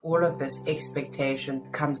all of this expectation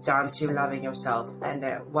comes down to loving yourself and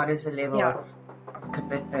what is the level of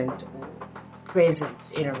commitment or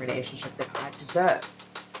presence in a relationship that I deserve.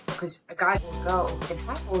 Because a guy or girl can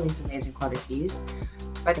have all these amazing qualities,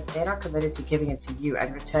 but if they're not committed to giving it to you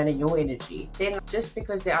and returning your energy, then just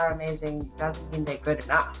because they are amazing doesn't mean they're good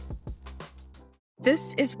enough.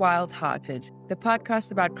 This is Wild Hearted, the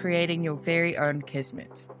podcast about creating your very own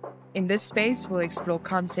kismet. In this space, we'll explore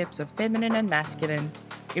concepts of feminine and masculine,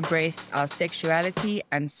 embrace our sexuality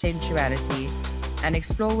and sensuality, and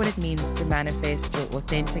explore what it means to manifest your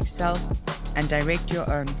authentic self and direct your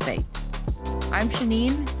own fate. I'm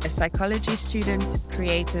Chynene, a psychology student,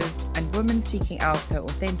 creative, and woman seeking out her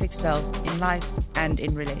authentic self in life and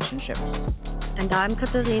in relationships. And I'm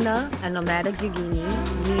Katherina, a nomadic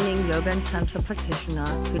yogini, kneeling yoga and tantra practitioner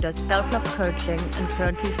who does self-love coaching and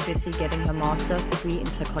currently is busy getting her master's degree in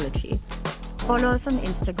psychology. Follow us on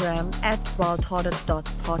Instagram at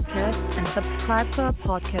wildhearted.podcast and subscribe to our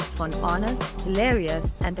podcast for an honest,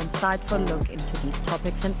 hilarious, and insightful look into these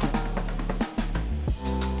topics and more.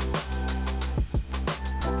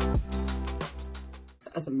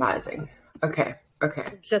 That's amazing. Okay.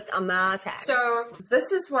 Just amazing. So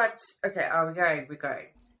this is what, okay, are we going? We're going.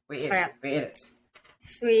 We're in it. We're in it.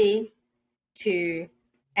 3, 2,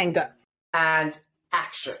 and go. And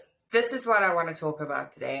action. This is what I want to talk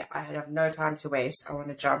about today. I have no time to waste. I want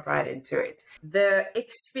to jump right into it. The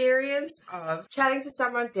experience of chatting to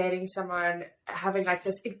someone, dating someone, having like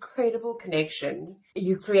this incredible connection.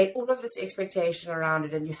 You create all of this expectation around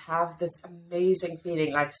it and you have this amazing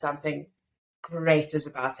feeling like something great is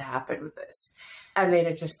about to happen with this. And then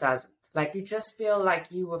it just doesn't. Like you just feel like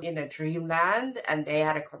you were in a dreamland and they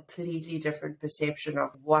had a completely different perception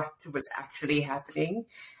of what was actually happening.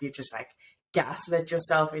 You just like gaslit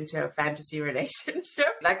yourself into a fantasy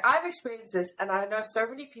relationship. Like I've experienced this and I know so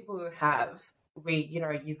many people who have.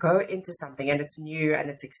 You go into something and it's new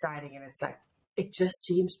and it's exciting and it's like, it just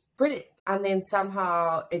seems brilliant. And then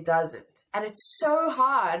somehow it doesn't. And it's so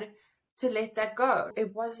hard to let that go.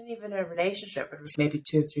 It wasn't even a relationship. It was maybe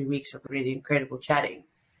 2 or 3 weeks of really incredible chatting.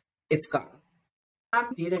 It's gone.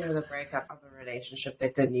 I'm dealing with a breakup of a relationship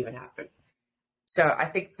that didn't even happen. So I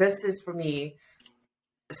think this is, for me,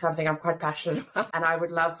 something I'm quite passionate about and I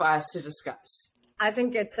would love for us to discuss. I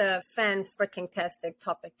think it's a fan-freaking-tastic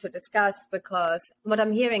topic to discuss because what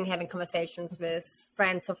I'm hearing, having conversations with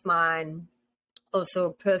friends of mine,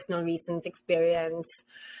 also personal recent experience,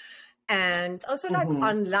 and also like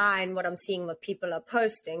online, what I'm seeing, what people are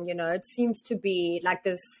posting, it seems to be like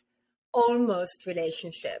this almost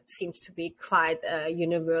relationship seems to be quite a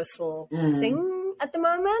universal thing at the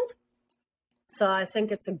moment. So I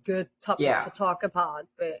think it's a good topic to talk about.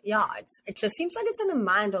 But yeah, it just seems like it's in the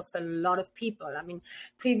mind of a lot of people. I mean,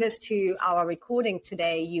 previous to our recording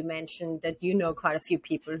today, you mentioned that you know quite a few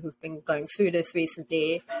people who've been going through this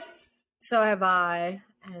recently. So have I.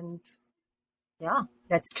 And yeah,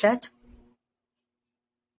 let's chat.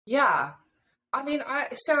 Yeah. I mean,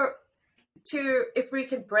 if we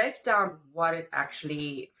can break down what it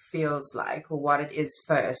actually feels like or what it is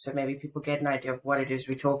first, so maybe people get an idea of what it is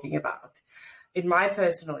we're talking about. In my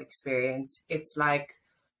personal experience, it's like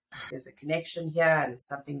there's a connection here and it's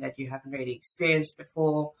something that you haven't really experienced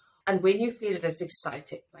before. And when you feel it, it's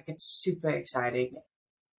exciting, like it's super exciting.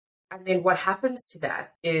 And then what happens to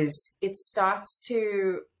that is it starts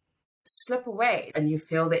to slip away and you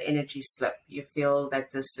feel the energy slip. You feel that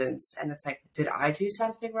distance and it's like, did I do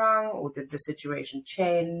something wrong or did the situation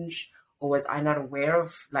change or was I not aware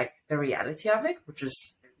of like the reality of it, which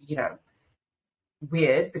is,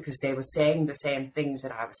 weird because they were saying the same things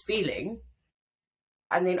that I was feeling.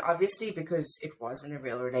 And then obviously because it wasn't a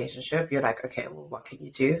real relationship, you're like, okay, well, what can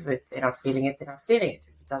you do? If they're not feeling it, they're not feeling it.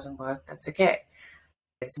 If it doesn't work, that's okay.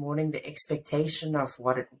 It's mourning the expectation of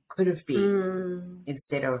what it could have been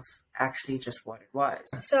instead of actually just what it was.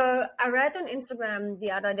 So I read on Instagram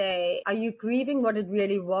the other day, are you grieving what it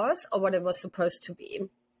really was or what it was supposed to be?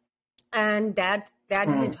 And that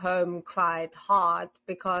hit home quite hard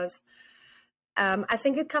because I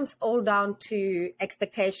think it comes all down to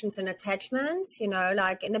expectations and attachments.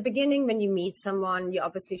 Like in the beginning, when you meet someone, you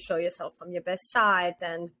obviously show yourself from your best side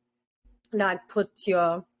and like put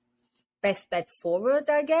your best bet forward,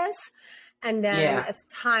 I guess. And then as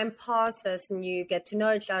time passes and you get to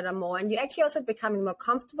know each other more and you actually also becoming more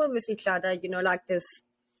comfortable with each other, like this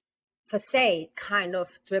facade kind of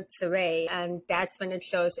drips away. And that's when it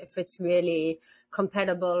shows if it's really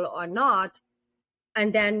compatible or not.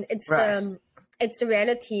 And then it's the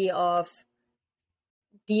reality of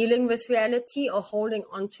dealing with reality or holding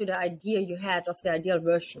on to the idea you had of the ideal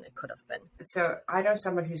version it could have been. So I know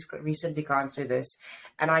someone who's recently gone through this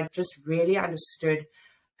and I just really understood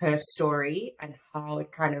her story and how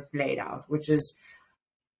it kind of laid out, which is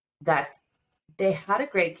that they had a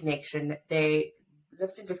great connection. They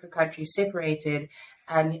lived in different countries, separated,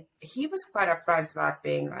 and he was quite upfront about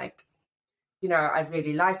being like, you know, I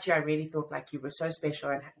really liked you. I really thought like you were so special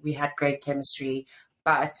and we had great chemistry,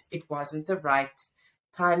 but it wasn't the right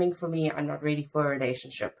timing for me. I'm not ready for a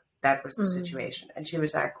relationship. That was the situation. And she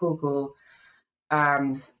was like, cool.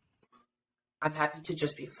 I'm happy to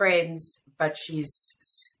just be friends, but she's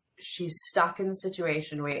stuck in the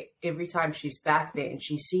situation where every time she's back there and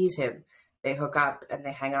she sees him, they hook up and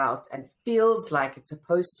they hang out and it feels like it's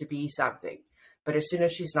supposed to be something. But as soon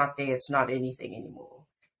as she's not there, it's not anything anymore.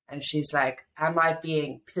 And she's like, am I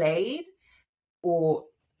being played? Or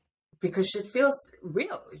because it feels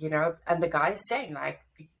real, you know? And the guy is saying like,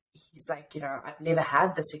 he's like, you know, I've never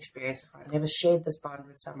had this experience before. I've never shared this bond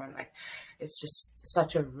with someone. Like, it's just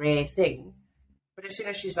such a rare thing. But as soon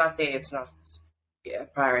as she's not there, it's not a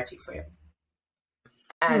priority for him.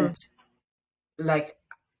 And like,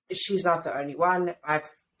 she's not the only one. I've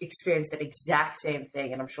experienced that exact same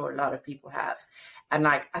thing, and I'm sure a lot of people have. And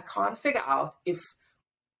like, I can't figure out if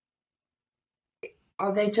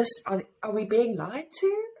are we being lied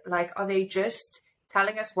to? Like, are they just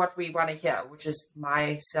telling us what we want to hear? Which is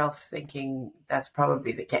myself thinking that's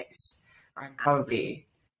probably the case. I'm probably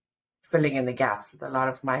filling in the gaps with a lot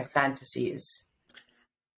of my fantasies.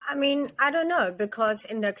 I mean, I don't know, because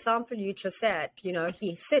in the example you just said, you know,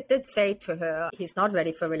 he did say to her, he's not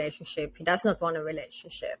ready for a relationship. He does not want a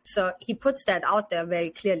relationship. So he puts that out there very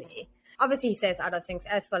clearly. Obviously, he says other things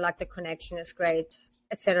as well, like the connection is great,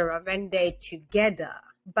 etc. when they're together.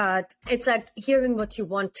 But it's like hearing what you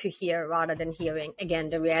want to hear rather than hearing, again,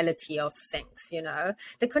 the reality of things, you know.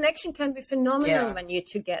 The connection can be phenomenal when you're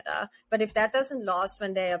together. But if that doesn't last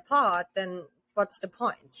when they're apart, then what's the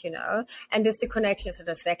point, you know? And is the connection, is it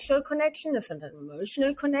a sexual connection? Is it an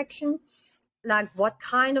emotional connection? Like, what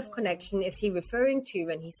kind of connection is he referring to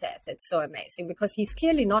when he says it's so amazing? Because he's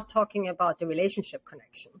clearly not talking about the relationship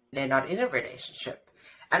connection. They're not in a relationship.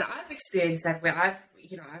 And I've experienced that where I've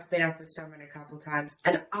been up with someone a couple of times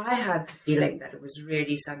and I had the feeling that it was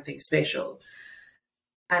really something special.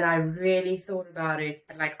 And I really thought about it.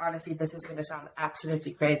 And like, honestly, this is going to sound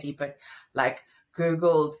absolutely crazy, but like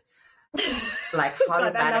Googled like how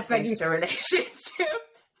to manifest a relationship.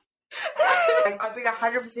 Like, I'm being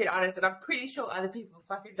 100% honest, and I'm pretty sure other people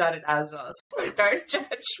fucking done it as well. So don't judge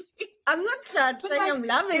me. I'm not judging. Like, I'm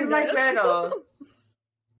loving in my journal.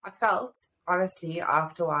 I felt honestly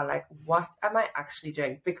after a while like, what am I actually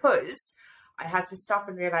doing? Because I had to stop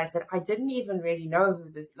and realize that I didn't even really know who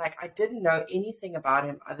this. Like, I didn't know anything about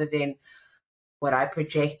him other than what I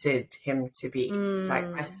projected him to be. Like,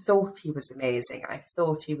 I thought he was amazing. I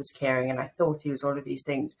thought he was caring. And I thought he was all of these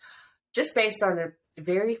things just based on a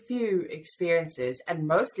very few experiences and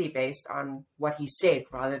mostly based on what he said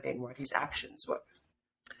rather than what his actions were.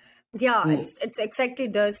 Yeah, it's exactly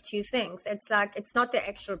those two things. It's like, it's not the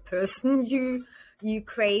actual person you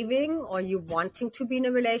craving or you wanting to be in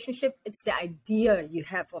a relationship. It's the idea you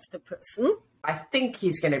have of the person. I think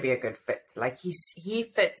he's going to be a good fit. Like, he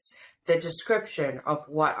fits the description of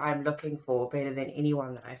what I'm looking for better than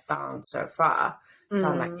anyone that I found so far. So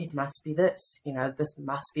I'm like, it must be this, you know, this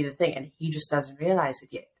must be the thing. And he just doesn't realize it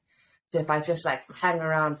yet. So if I just like hang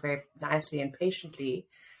around very nicely and patiently,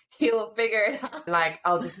 he'll figure it out. Like,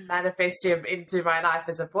 I'll just manifest him into my life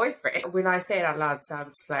as a boyfriend. When I say it out loud, it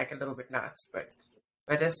sounds like a little bit nuts, but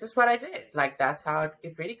it's just what I did. Like, that's how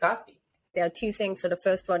it really got me. There are two things. So the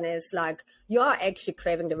first one is like, you're actually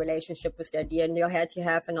craving the relationship with the idea in your head you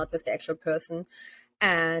have and not with the actual person.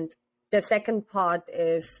 And the second part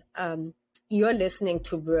is you're listening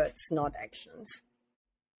to words, not actions.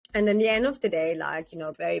 And in the end of the day, like, you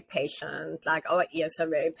know, very patient, like our ears are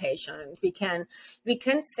very patient. We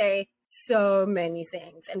can say so many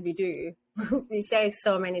things, and we do. We say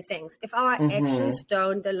so many things. If our actions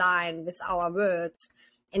don't align with our words,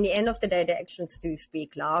 in the end of the day, the actions do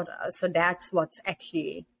speak louder. So that's what's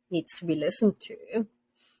actually needs to be listened to,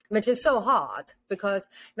 which is so hard because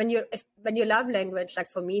when your love language, like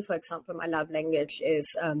for me, for example, my love language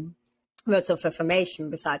is words of affirmation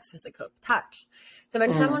besides physical touch. So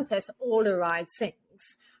when someone says all the right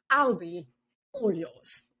things, I'll be all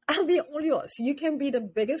yours. I'll be all yours. You can be the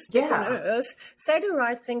biggest dick on earth. Say the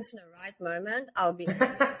right things in the right moment. I'll be all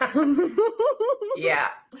yours. Yeah.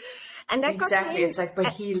 And that exactly. It's like, but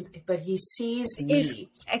he sees me.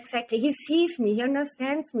 Exactly. He sees me. He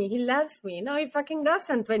understands me. He loves me. No, he fucking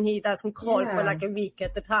doesn't when he doesn't call for like a week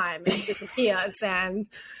at the time and disappears and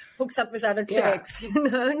hooks up with other chicks.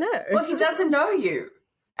 No. Well, he doesn't know you.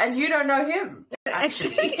 And you don't know him,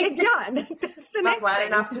 actually. Yeah, that's the Not next well thing.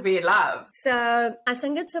 enough to be in love. So I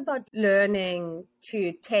think it's about learning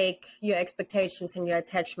to take your expectations and your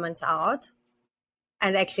attachments out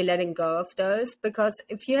and actually letting go of those. Because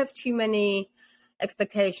if you have too many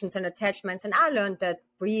expectations and attachments, and I learned that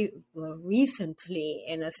recently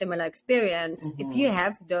in a similar experience, if you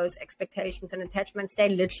have those expectations and attachments, they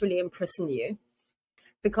literally imprison you,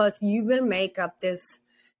 because you will make up this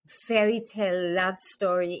fairy tale love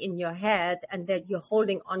story in your head, and that you're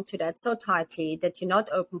holding on to that so tightly that you're not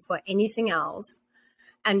open for anything else.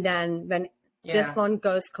 And then when this one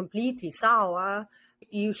goes completely sour,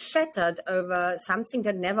 you shattered over something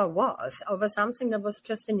that never was, over something that was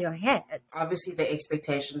just in your head. Obviously, the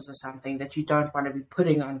expectations are something that you don't want to be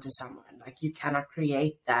putting onto someone. Like, you cannot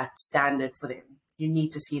create that standard for them. You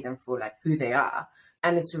need to see them for like who they are.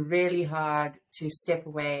 And it's really hard to step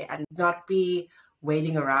away and not be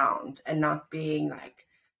waiting around and not being like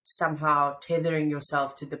somehow tethering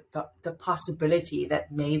yourself to the possibility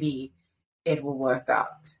that maybe it will work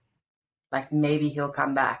out. Like, maybe he'll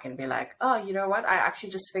come back and be like, oh, you know what? I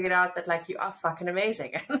actually just figured out that like you are fucking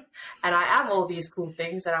amazing. And I am all these cool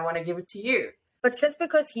things and I want to give it to you. But just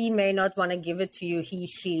because he may not want to give it to you, he,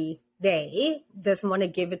 she, they doesn't want to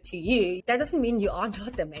give it to you, that doesn't mean you are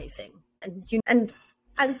not amazing. And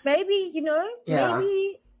maybe,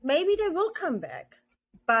 maybe they will come back.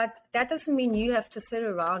 But that doesn't mean you have to sit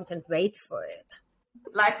around and wait for it.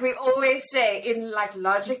 Like we always say,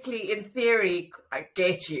 logically, in theory, I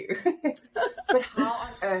get you. But how on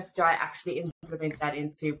earth do I actually implement that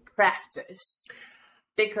into practice?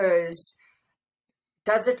 Because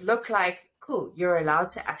does it look like, cool, you're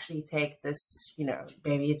allowed to actually take this,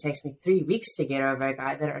 maybe it takes me 3 weeks to get over a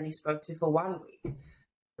guy that I only spoke to for 1 week.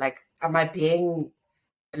 Like, am I being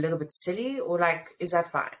a little bit silly, or like, is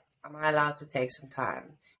that fine? Am I allowed to take some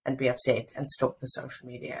time and be upset and stalk the social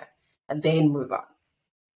media and then move on?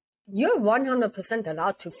 You're 100%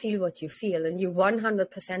 allowed to feel what you feel, and you're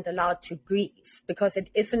 100% allowed to grieve, because it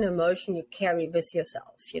is an emotion you carry with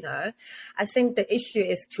yourself, I think the issue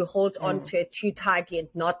is to hold on to it too tightly and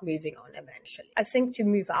not moving on eventually. I think to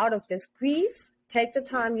move out of this grief, take the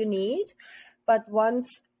time you need, but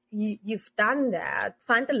once you've done that,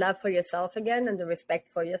 find the love for yourself again and the respect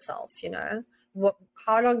for yourself,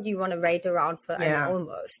 How long do you want to wait around for?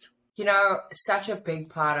 Almost. Such a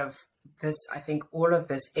big part of this, I think all of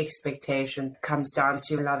this expectation comes down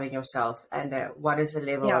to loving yourself and what is the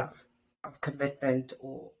level of commitment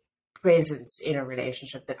or presence in a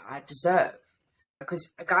relationship that I deserve.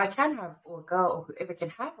 Because a guy can have, or a girl, or whoever can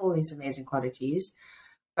have all these amazing qualities,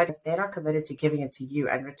 but if they're not committed to giving it to you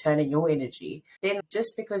and returning your energy, then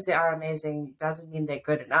just because they are amazing doesn't mean they're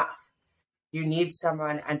good enough. You need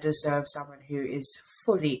someone and deserve someone who is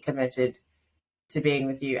fully committed to being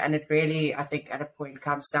with you. And it really, I think, at a point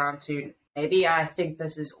comes down to, maybe I think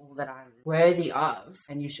this is all that I'm worthy of,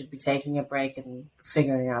 and you should be taking a break and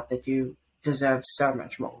figuring out that you deserve so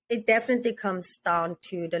much more. It definitely comes down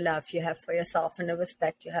to the love you have for yourself and the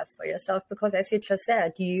respect you have for yourself, because as you just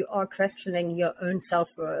said, you are questioning your own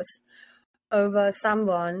self-worth over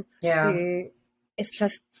someone who is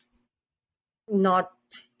just not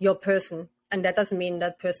your person. And that doesn't mean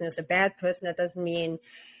that person is a bad person. That doesn't mean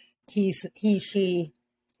he, she,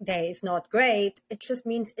 they is not great. It just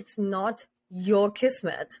means it's not your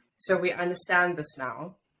kismet. So we understand this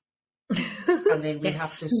now. And then we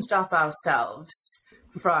have to stop ourselves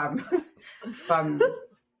from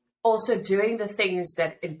also doing the things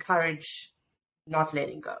that encourage not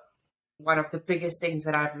letting go. One of the biggest things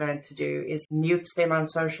that I've learned to do is mute them on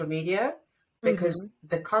social media, because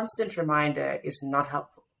the constant reminder is not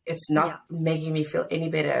helpful. It's not making me feel any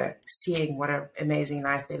better seeing what an amazing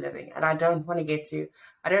life they're living. And I don't want to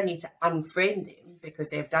I don't need to unfriend them because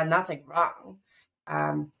they've done nothing wrong.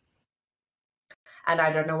 And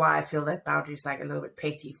I don't know why I feel that boundary is like a little bit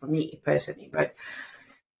petty for me personally, but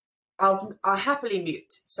I'll happily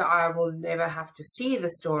mute. So I will never have to see the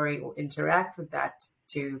story or interact with that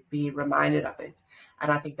to be reminded of it.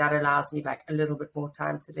 And I think that allows me like a little bit more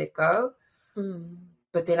time to let go.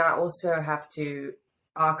 But then I also have to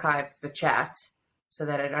archive the chat so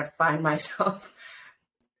that I don't find myself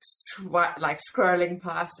scrolling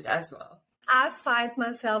past it as well. I find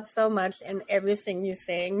myself so much in everything you're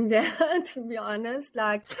saying there, to be honest.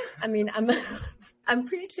 Like, I mean, I'm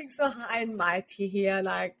preaching so high and mighty here,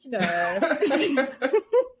 like,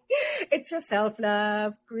 it's your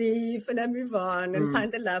self-love, grief, and then move on and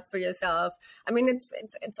find the love for yourself. I mean,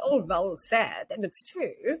 it's all well said, and it's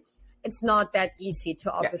true. It's not that easy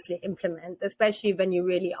to obviously implement, especially when you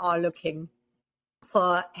really are looking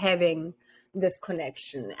for having this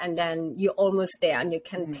connection, and then you're almost there and you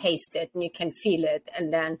can taste it and you can feel it,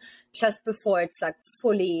 and then just before it's like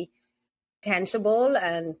fully tangible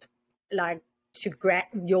and like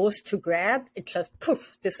yours to grab, it just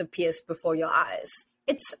poof disappears before your eyes.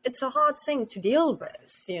 It's a hard thing to deal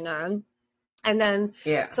with, you know. And then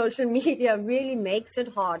social media really makes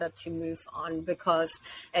it harder to move on because,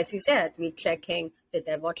 as you said, we're checking, did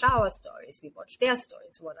they watch our stories? We watch their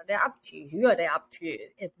stories. What are they up to? Who are they up to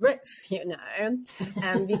it with, you know?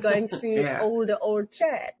 And we're going through all the old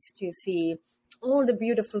chats to see all the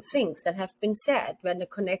beautiful things that have been said when the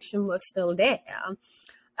connection was still there.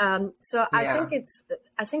 I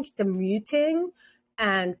think the muting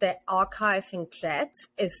and the archiving chats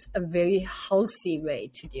is a very healthy way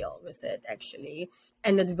to deal with it, actually.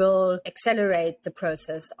 And it will accelerate the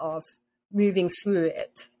process of moving through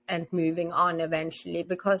it and moving on eventually,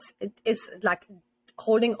 because it is like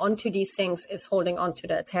holding on to these things is holding on to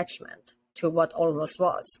the attachment to what almost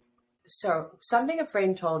was. So something a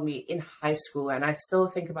friend told me in high school, and I still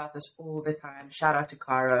think about this all the time. Shout out to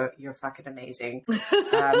Caro, you're fucking amazing.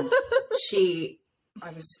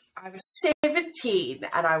 I was 17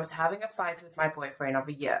 and I was having a fight with my boyfriend of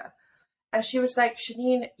a year. And she was like,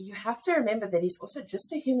 Chynene, you have to remember that he's also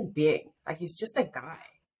just a human being. Like, he's just a guy.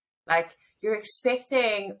 Like, you're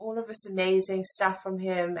expecting all of this amazing stuff from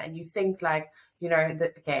him, and you think like, you know,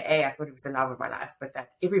 that, okay, I thought he was the love of my life, but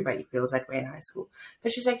that everybody feels that way in high school.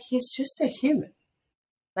 But she's like, he's just a human.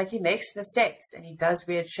 Like, he makes mistakes and he does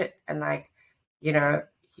weird shit, and like, you know,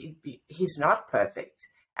 he's not perfect.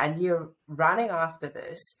 And you're running after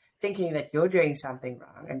this, thinking that you're doing something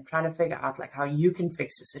wrong and trying to figure out like how you can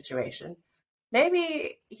fix the situation.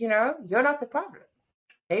 Maybe, you know, you're not the problem.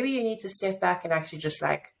 Maybe you need to step back and actually just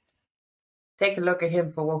like take a look at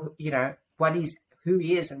him for, you know, who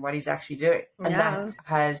he is and what he's actually doing. And that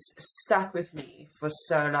has stuck with me for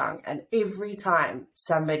so long. And every time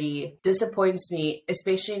somebody disappoints me,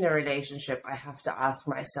 especially in a relationship, I have to ask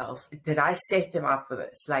myself, did I set them up for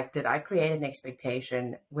this? Like, did I create an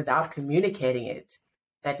expectation without communicating it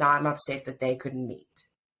that now I'm upset that they couldn't meet?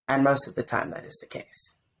 And most of the time that is the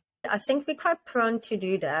case. I think we're quite prone to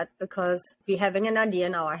do that because we're having an idea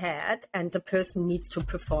in our head and the person needs to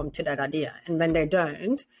perform to that idea. And when they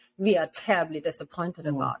don't, we are terribly disappointed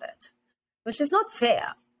about it, which is not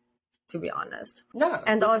fair, to be honest. No,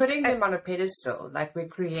 and we're putting them on a pedestal. Like, we're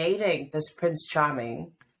creating this Prince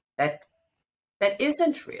Charming that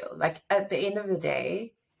isn't real. Like, at the end of the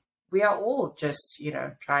day, we are all just, you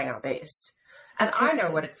know, trying our best. And I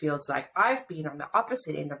know what it feels like. I've been on the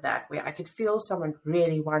opposite end of that, where I could feel someone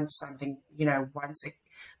really wants something, you know, wants to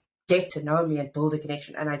get to know me and build a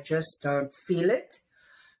connection, and I just don't feel it.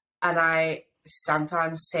 And I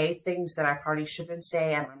sometimes say things that I probably shouldn't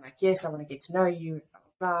say, and I'm like, yes, I want to get to know you, blah,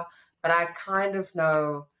 blah, blah. But I kind of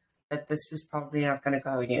know that this was probably not going to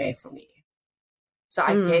go anywhere for me. So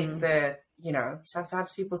I get the, you know,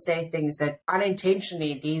 sometimes people say things that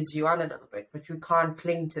unintentionally leads you on a little bit, but you can't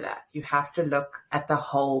cling to that. You have to look at the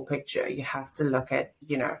whole picture. You have to look at,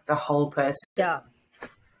 you know, the whole person. Yeah.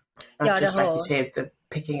 Not just, like you said, the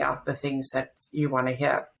picking out the things that you want to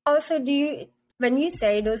hear. Also, when you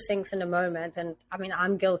say those things in the moment, and I mean,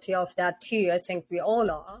 I'm guilty of that too, I think we all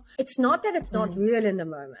are, it's not that it's not real in the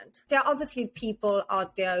moment. There are obviously people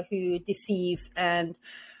out there who deceive and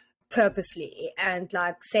purposely and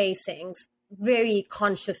like say things very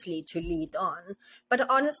consciously to lead on. But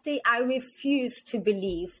honestly, I refuse to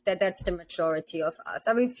believe that that's the majority of us.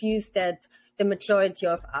 I refuse that the majority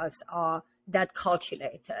of us are that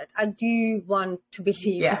calculated. I do want to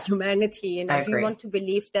believe in humanity, and I do want to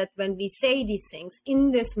believe that when we say these things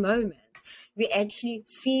in this moment, we actually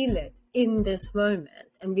feel it in this moment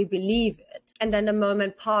and we believe it. And then the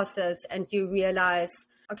moment passes and you realize,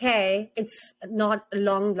 okay, it's not a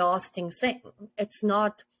long-lasting thing. It's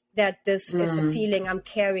not that this is a feeling I'm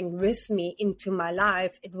carrying with me into my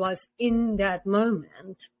life. It was in that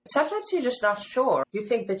moment. Sometimes you're just not sure. You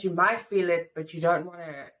think that you might feel it, but you don't want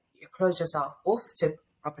to close yourself off to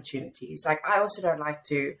opportunities. Like, I also don't like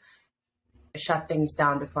to shut things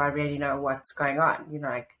down before I really know what's going on. You know,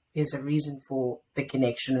 like, there's a reason for the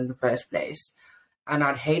connection in the first place. And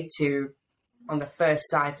I'd hate to, on the first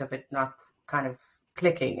sight of it not kind of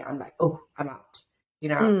clicking, I'm like, oh, I'm out. You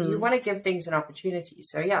know, you want to give things an opportunity.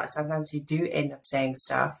 So yeah, sometimes you do end up saying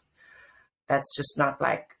stuff that's just not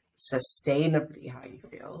like sustainably how you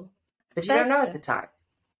feel, but you don't know at the time.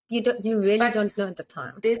 You really don't know at the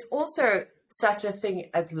time. There's also such a thing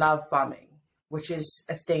as love bombing, which is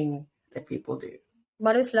a thing that people do.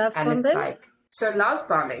 What is love bombing? And it's like, so love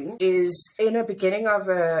bombing is in the beginning of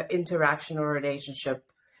an interaction or relationship.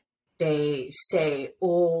 they say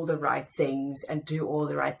all the right things and do all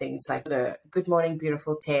the right things, like the good morning,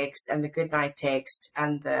 beautiful text and the good night text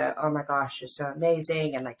and the, oh my gosh, you're so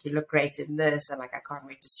amazing. And like, you look great in this. And like, I can't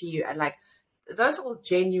wait to see you. And like, those are all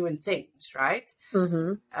genuine things, right?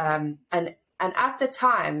 Mm-hmm. And at the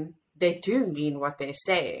time, they do mean what they're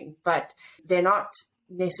saying, but they're not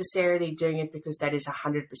necessarily doing it because that is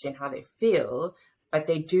 100% how they feel, but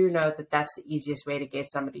they do know that that's the easiest way to get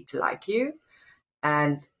somebody to like you.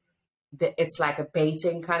 And it's like a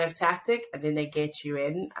baiting kind of tactic, and then they get you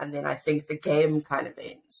in, and then I think the game kind of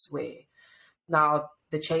ends where now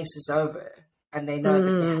the chase is over, and they know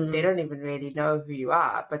that they don't even really know who you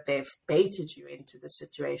are, but they've baited you into the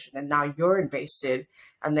situation, and now you're invested,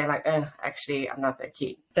 and they're like, actually, I'm not that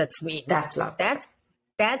keen. That's mean. That's love.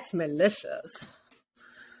 That's malicious.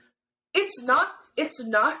 It's not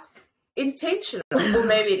intentional. Or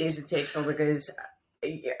maybe it is intentional, because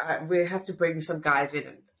we have to bring some guys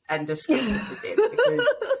in and discuss it with them,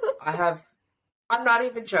 because I'm not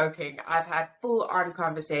even joking. I've had full on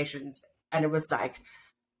conversations, and it was like,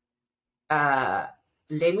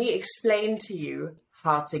 let me explain to you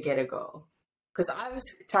how to get a girl. Because I was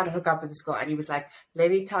trying to hook up with this girl, and he was like,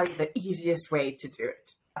 let me tell you the easiest way to do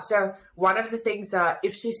it. So one of the things,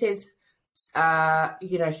 if she says,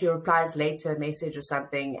 she replies late to a message or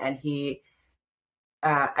something, and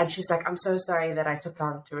and she's like, I'm so sorry that I took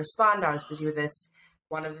long to respond. I was busy with this.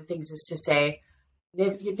 One of the things is to say,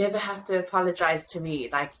 you never have to apologize to me.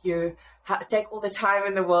 Like, you take all the time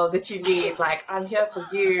in the world that you need. Like, I'm here for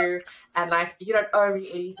you, and like, you don't owe me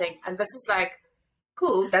anything. And this is like,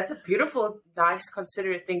 cool. That's a beautiful, nice,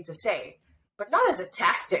 considerate thing to say, but not as a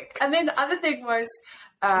tactic. And then the other thing was,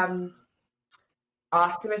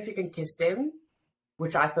 ask them if you can kiss them,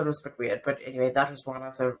 which I thought was a bit weird. But anyway, that was one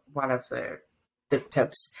of the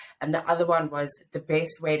tips. And the other one was, the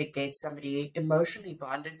best way to get somebody emotionally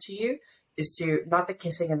bonded to you is to, not the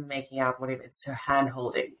kissing and the making out, whatever, it's a hand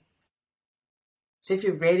holding. So if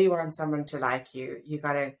you really want someone to like you, you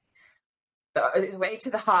gotta, the way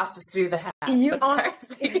to the heart is through the hand. You are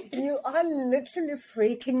literally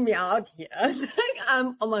freaking me out here. Like,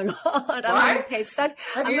 oh my God, I'm gonna pay such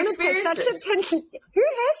attention. Who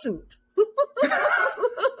hasn't?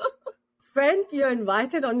 Friend, you're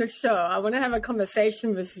invited on the show. I want to have a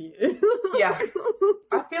conversation with you. Yeah,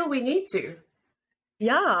 I feel we need to.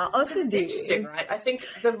 Yeah, also it's interesting, right? I think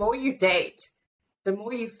the more you date, the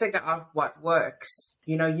more you figure out what works.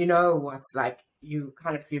 You know what's like, you've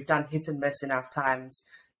done hit and miss enough times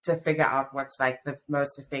to figure out what's like the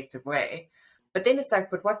most effective way. But then it's like,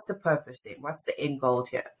 but what's the purpose then? What's the end goal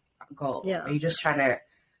here? Yeah. Are you just trying to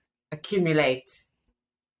accumulate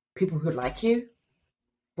people who like you?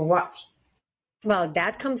 For what? Well,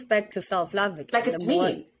 that comes back to self-love again. Like, it's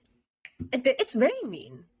mean. It's very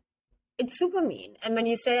mean. It's super mean. And when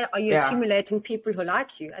you say, are you accumulating people who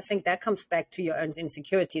like you? I think that comes back to your own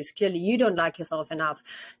insecurities. Clearly, you don't like yourself enough.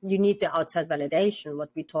 You need the outside validation, what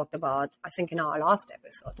we talked about, I think, in our last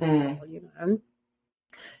episode as well,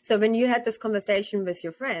 So when you had this conversation with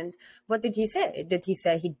your friend, what did he say? Did he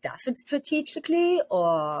say he does it strategically,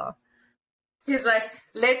 or? He's like,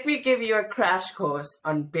 let me give you a crash course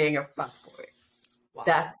on being a fuckboy. Wow.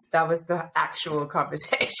 That was the actual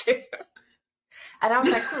conversation. And I was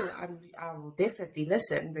like, cool, I will definitely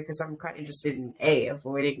listen, because I'm quite interested in A,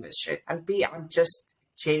 avoiding this shit, and B, I'm just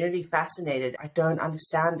genuinely fascinated. I don't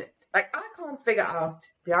understand it. Like, I can't figure out,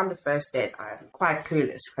 beyond the first date, I'm quite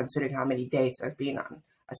clueless considering how many dates I've been on.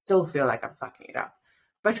 I still feel like I'm fucking it up.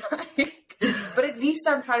 But but at least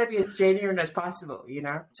I'm trying to be as genuine as possible,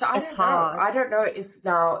 So I don't know if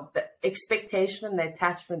now the expectation and the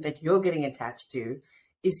attachment that you're getting attached to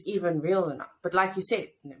is even real or not. But like you said,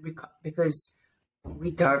 because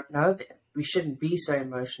we don't know them, we shouldn't be so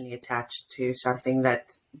emotionally attached to something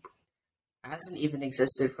that hasn't even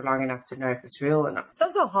existed for long enough to know if it's real or not. It's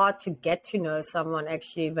also hard to get to know someone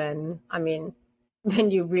actually when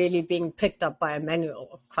you're really being picked up by a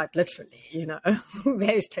manual, quite literally,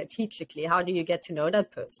 very strategically. How do you get to know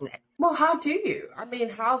that person? Well, how do you?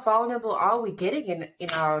 How vulnerable are we getting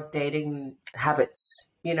in our dating habits?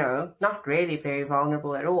 Not really very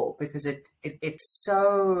vulnerable at all, because it's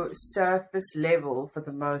so surface level for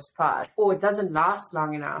the most part, or it doesn't last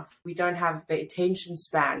long enough. We don't have the attention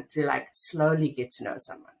span to like slowly get to know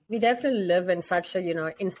someone. We definitely live in such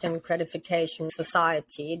a, instant gratification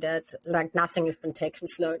society that like nothing has been taken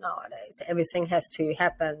slow nowadays. Everything has to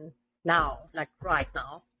happen now, like right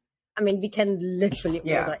now. We can literally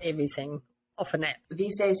order everything off an app.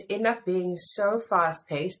 These days end up being so fast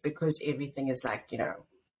paced because everything is like,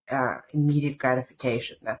 immediate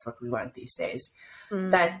gratification. That's what we want these days.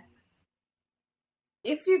 That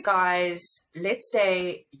if you guys, let's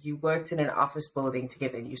say you worked in an office building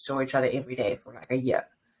together and you saw each other every day for like a year,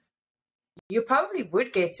 you probably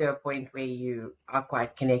would get to a point where you are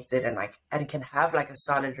quite connected and can have like a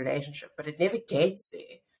solid relationship, but it never gets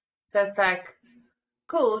there. So it's like,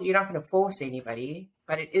 cool, you're not going to force anybody,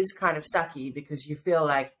 but it is kind of sucky because you feel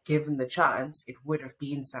like given the chance, it would have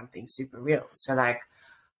been something super real. So like,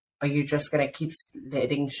 are you just going to keep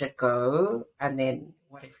letting shit go? And then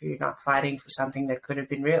what if you're not fighting for something that could have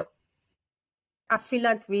been real? I feel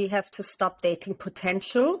like we have to stop dating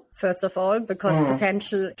potential, first of all, because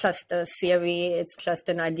potential is just a theory, it's just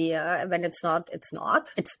an idea. When it's not, it's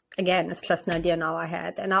not. It's just an idea in our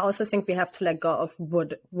head. And I also think we have to let go of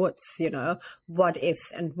woulds, what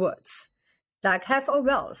ifs and woulds. Like, have or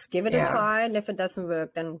wells, give it a try, and if it doesn't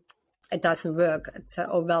work, then it doesn't work. It's an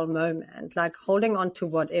oh well moment. Like, holding on to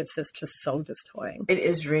what ifs is just so destroying. It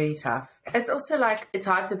is really tough. It's also like, it's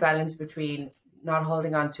hard to balance between not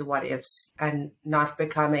holding on to what ifs and not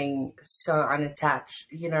becoming so unattached,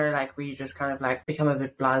 like where you just kind of like become a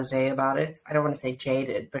bit blasé about it. I don't want to say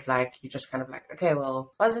jaded, but like you just kind of like, okay,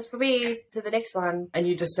 well, was it for me to the next one? And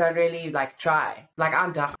you just don't really like try. Like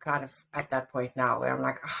I'm kind of at that point now where I'm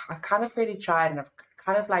like, I've kind of really tried and I've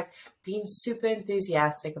kind of like been super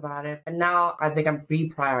enthusiastic about it. And now I think I'm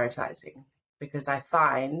reprioritizing because I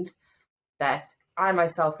find that I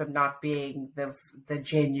myself am not being the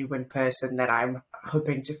genuine person that I'm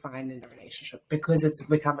hoping to find in a relationship because it's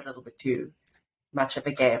become a little bit too much of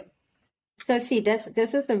a game. So see, this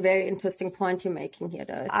is a very interesting point you're making here,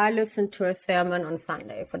 though. I listened to a sermon on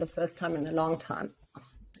Sunday for the first time in a long time.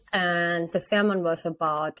 And the sermon was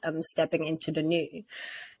about stepping into the new.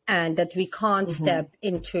 And that we can't step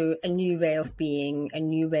into a new way of being, a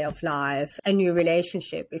new way of life, a new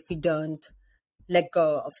relationship if we don't let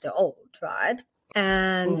go of the old, right?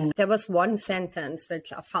 And there was one sentence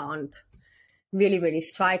which I found really, really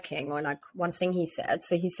striking, or like one thing he said.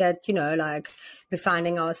 So he said, like we're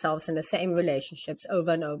finding ourselves in the same relationships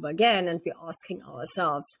over and over again. And we're asking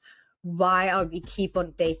ourselves, why are we keep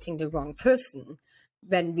on dating the wrong person?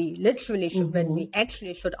 When we literally should, when we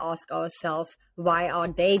actually should ask ourselves, why are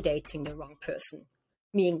they dating the wrong person?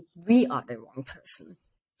 Meaning we are the wrong person.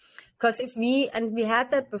 Because we had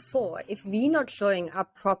that before, if we're not showing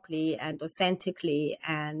up properly and authentically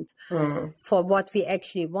and for what we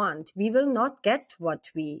actually want, we will not get what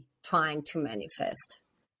we're trying to manifest.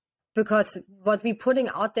 Because what we're putting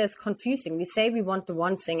out there is confusing. We say we want the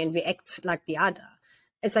one thing and we act like the other.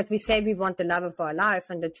 It's like we say we want the love of our life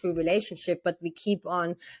and the true relationship, but we keep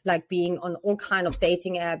on like being on all kind of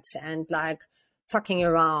dating apps and like fucking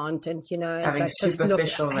around and having like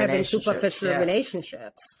superficial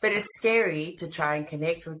relationships. But it's scary to try and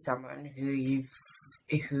connect with someone who you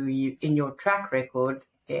in your track record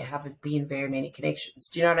there haven't been very many connections.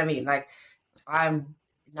 Do you know what I mean? Like I'm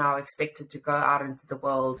now expected to go out into the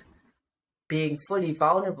world being fully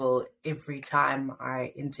vulnerable every time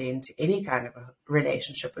I enter into any kind of a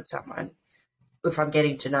relationship with someone if I'm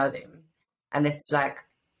getting to know them. And it's like,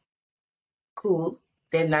 cool,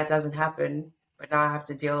 then that doesn't happen. But now I have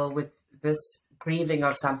to deal with this grieving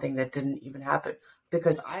of something that didn't even happen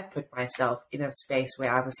because I put myself in a space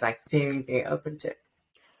where I was like very, very open to it.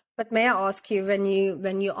 But may I ask you,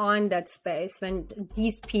 when you are in that space, when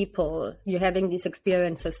these people you're having these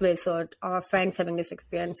experiences with, or our friends having these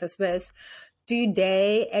experiences with, do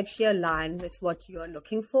they actually align with what you're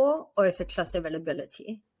looking for, or is it just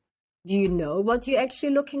availability? Do you know what you're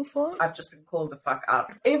actually looking for? I've just been called the fuck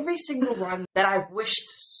out. Every single one that I wished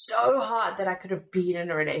so hard that I could have been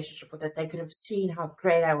in a relationship with, that they could have seen how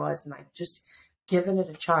great I was and like just given it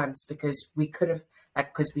a chance because we could have,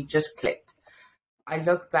 like, because we just clicked. I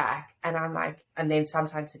look back and I'm like, and then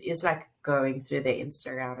sometimes it is like going through their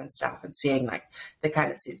Instagram and stuff and seeing like the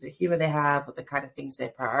kind of sense of humor they have or the kind of things they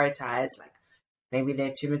prioritize, like maybe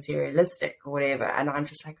they're too materialistic or whatever. And I'm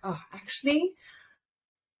just like, oh, actually,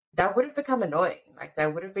 that would have become annoying. Like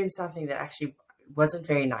that would have been something that actually wasn't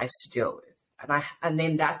very nice to deal with. And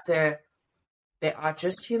then they are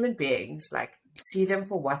just human beings, like see them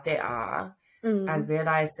for what they are and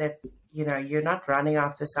realize that, you're not running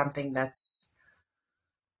after something that's,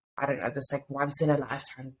 I don't know, this like once in a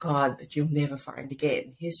lifetime God that you'll never find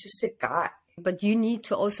again. He's just a guy. But you need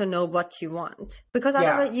to also know what you want because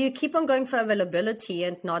you keep on going for availability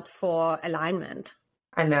and not for alignment.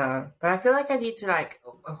 I know, but I feel like I need to I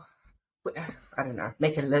don't know,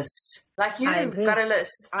 make a list. Like you've got a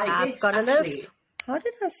list. I've got a list. How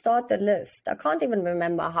did I start the list? I can't even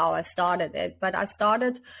remember how I started it, but I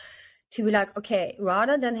started to be like, okay,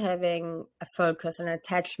 rather than having a focus and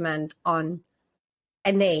attachment on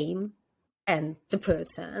a name and the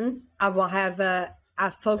person, I I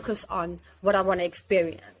focus on what I want to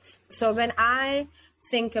experience. So when I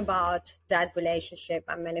think about that relationship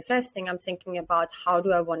I'm manifesting, I'm thinking about how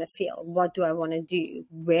do I want to feel? What do I want to do?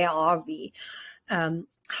 Where are we?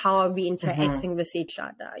 How are we interacting with each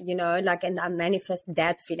other? You know, like, and I manifest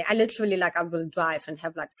that feeling. I literally, like, I will drive and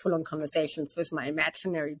have like full on conversations with my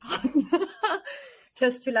imaginary partner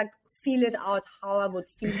just to like feel it out, how I would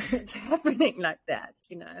feel if it's happening like that,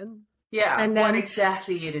 you know? Yeah, and then, what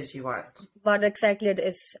exactly it is you want. What exactly it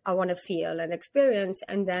is I want to feel and experience.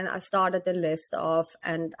 And then I started the list of,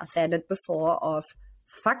 and I said it before, of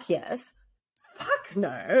fuck yes, fuck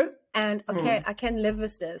no, and okay, I can live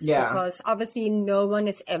with this. Because obviously no one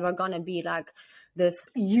is ever going to be like this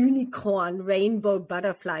unicorn, rainbow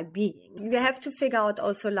butterfly being. You have to figure out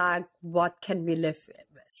also like what can we live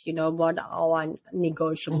with, you know, what are our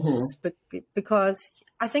negotiables, because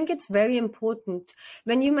I think it's very important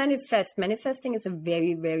when you manifest. Manifesting is a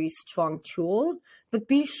very, very strong tool, but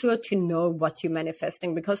be sure to know what you're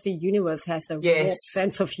manifesting, because the universe has a warped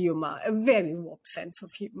sense of humor, a very warped sense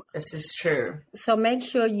of humor. This is true. So make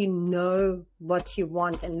sure you know what you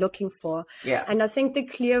want and looking for. Yeah. And I think the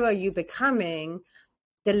clearer you're becoming,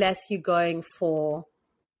 the less you're going for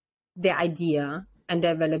the idea and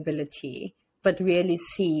the availability, but really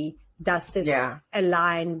see, does this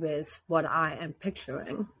align with what I am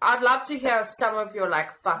picturing? I'd love to hear some of your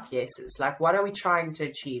like fuck yeses. Like, what are we trying to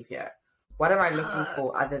achieve here? What am I looking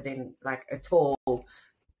for other than like a tall,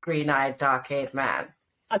 green-eyed, dark-haired man?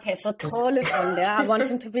 Okay, so tall is on there. I want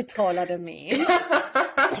him to be taller than me.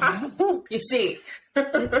 You see.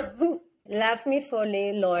 Loves me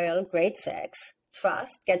fully, loyal, great sex,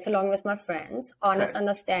 trust, gets along with my friends, honest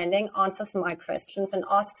understanding, answers my questions and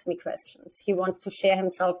asks me questions. He wants to share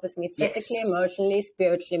himself with me physically, emotionally,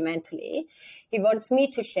 spiritually, mentally. He wants me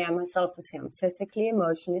to share myself with him physically,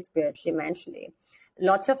 emotionally, spiritually, mentally.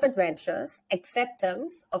 Lots of adventures,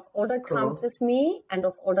 acceptance of all that comes with me and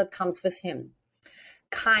of all that comes with him.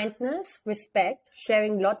 Kindness, respect,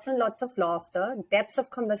 sharing lots and lots of laughter, depths of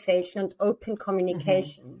conversation and open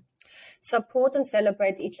communication. Support and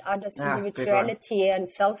celebrate each other's individuality and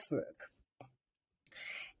self-work.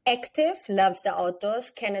 Active, loves the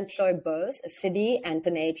outdoors, can enjoy both a city and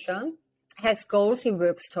the nature, has goals he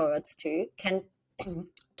works towards too, can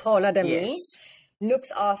taller than me,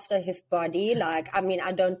 looks after his body. Like, I mean,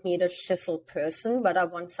 I don't need a chiseled person, but I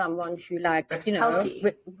want someone who, like, you know,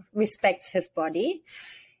 respects his body.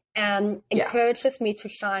 Encourages me to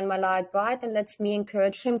shine my light bright and lets me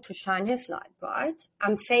encourage him to shine his light bright.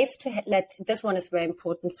 I'm safe to this one is very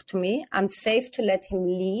important to me. I'm safe to let him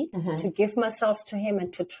lead, to give myself to him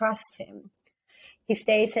and to trust him. He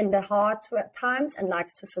stays in the hard times and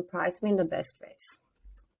likes to surprise me in the best ways.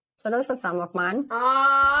 So those are some of mine.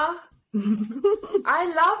 I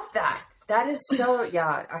love that. That is so,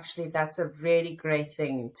 actually, that's a really great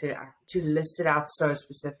thing to list it out so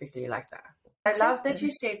specifically like that. I love that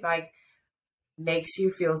you said, like, makes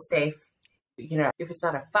you feel safe. You know, if it's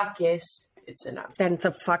not a fuck yes, it's a no. Then it's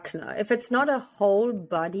a fuck no. If it's not a whole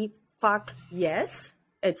body fuck yes,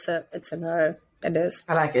 it's a no. It is.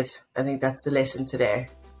 I like it. I think that's the lesson today.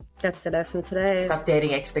 That's the lesson today. Stop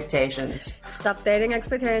dating expectations. Stop dating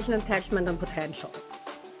expectation, attachment, and potential.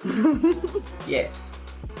 Yes.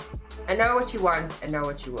 I know what you want. I know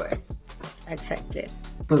what you want. Exactly.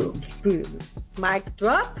 Boom. Boom. Mic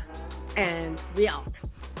drop. And we out.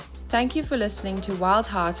 Thank you for listening to Wild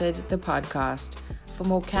Hearted, the podcast. For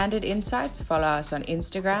more candid insights, follow us on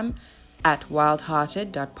Instagram at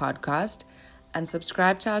wildhearted.podcast and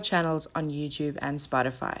subscribe to our channels on YouTube and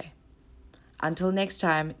Spotify. Until next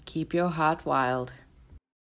time, keep your heart wild.